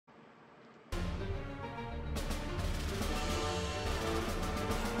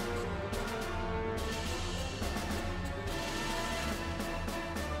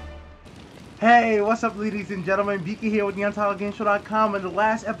Hey, what's up, ladies and gentlemen? Biki here with the UntitledGameShow.com. In the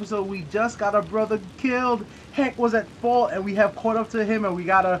last episode, we just got our brother killed. Hank was at fault, and we have caught up to him, and we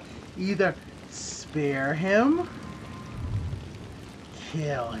gotta either spare him,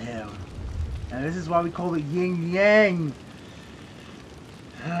 kill him. And this is why we call it yin yang.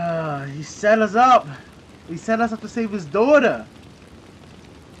 He set us up. He set us up to save his daughter.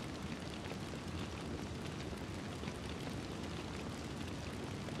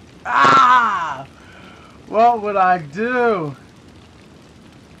 Ah! What would I do?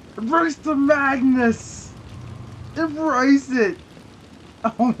 Embrace the madness! Embrace it!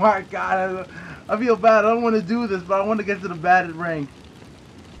 Oh my god, I feel bad. I don't want to do this, but I want to get to the bad rank.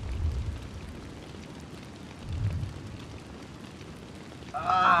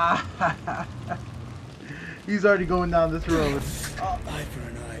 Ah! He's already going down this road. Eye for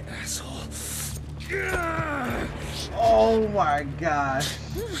an eye, asshole. Oh my gosh.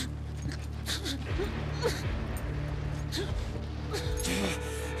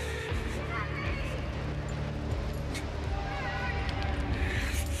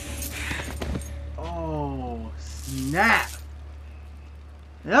 Oh, snap.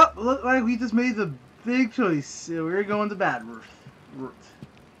 Yep, look like we just made the big choice. We're going to bad route.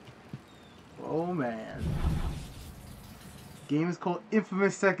 Oh man. Game is called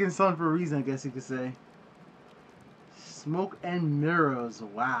Infamous Second Son for a reason, I guess you could say. Smoke and mirrors.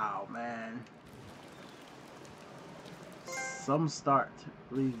 Wow, man. Some start.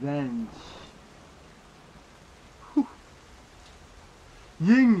 Revenge. Whew.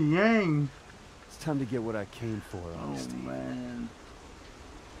 Yin yang. It's time to get what I came for, honesty. Oh man.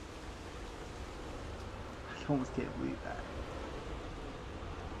 I almost can't believe that.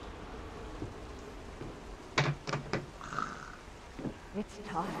 It's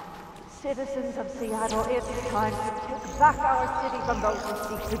time. Citizens of Seattle, it's time to take back our city from those who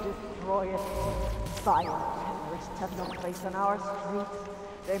seek to destroy it. Violent terrorists have no place on our streets.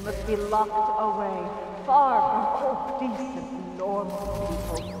 They must be locked away, far from all decent, normal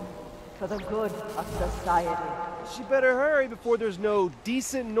people, for the good of society. She better hurry before there's no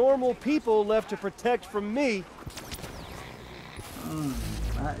decent, normal people left to protect from me.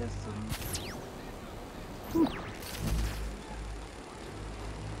 That is some... Whew.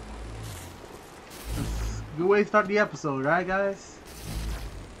 Good way to start the episode, right, guys?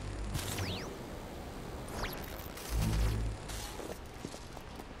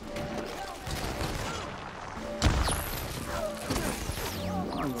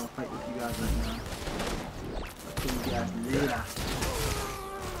 I'm gonna fight with you guys right now. I'll kill you guys later.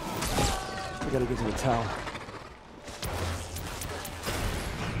 I gotta get to the tower.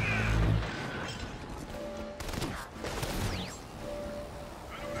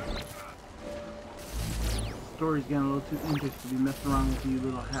 Story's getting a little too interesting to be messing around with you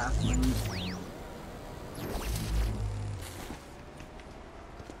little halflings.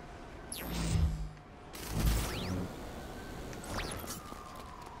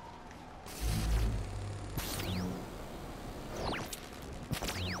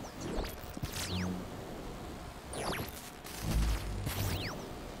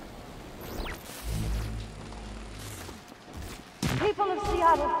 People of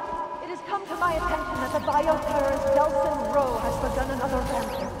Seattle, it has come to my attention that the bioterrorist Delson Rowe has begun another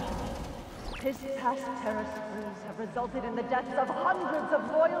rampage. His past terror sprees have resulted in the deaths of hundreds of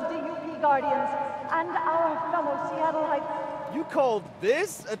loyal DUP guardians and our fellow Seattleites. You called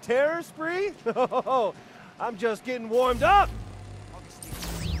this a terror spree? Oh, I'm just getting warmed up.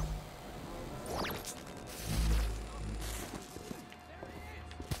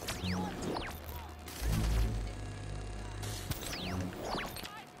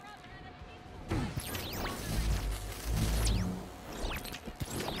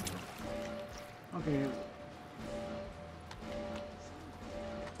 Okay.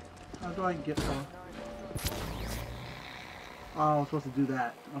 How do I get far? Oh, I was supposed to do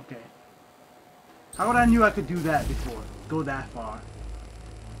that. Okay. How would I knew I could do that before? Go that far.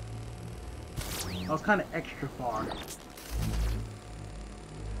 I was kind of extra far.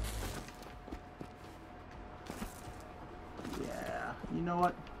 Yeah. You know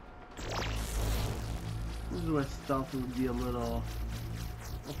what? This is where stealth would be a little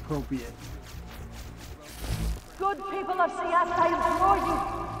appropriate. Good people of Seattle, I implore you,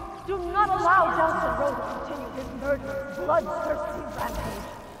 do not allow Delson Rowe to continue his murderous, bloodthirsty rampage.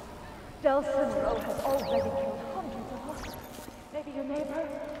 Delson Rowe has already killed hundreds of us. Maybe your neighbor,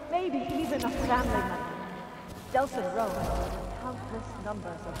 maybe even a family member. Delson Rowe has killed countless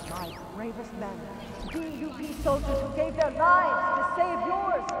numbers of my bravest men, DUP soldiers who gave their lives to save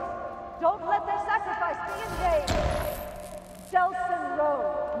yours. Don't let their sacrifice be in vain. Delson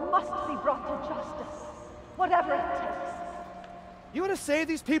Rowe must be brought to justice, whatever it takes. You want to save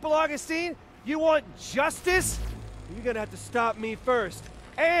these people, Augustine? You want justice? You're gonna have to stop me first.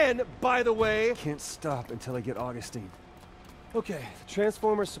 And, by the way... Can't stop until I get Augustine. Okay, the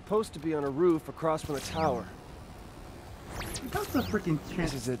transformer's supposed to be on a roof across from the tower. That's the freaking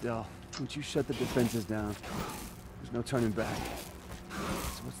This is it, Del. Once you shut the defenses down, there's no turning back.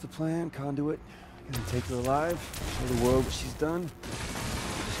 So what's the plan, Conduit? Gonna take her alive, show the world what she's done,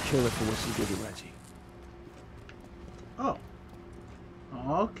 just kill her for what she did to Reggie. Oh.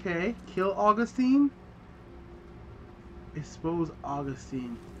 Okay. Kill Augustine? Expose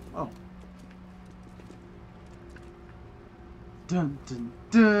Augustine. Oh. Dun dun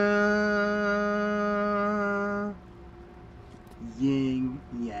dun. Yin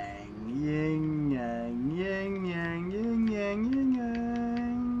yang, yin yang, yin yang, yin yang, yin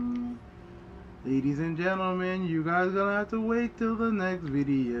yang. Ladies and gentlemen, you guys gonna have to wait till the next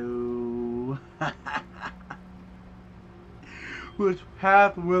video. Which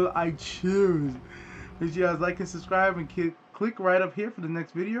path will I choose? Make sure you guys like and subscribe and click right up here for the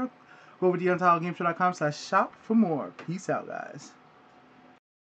next video. Go over to UntitledGameShow.com/shop for more. Peace out, guys.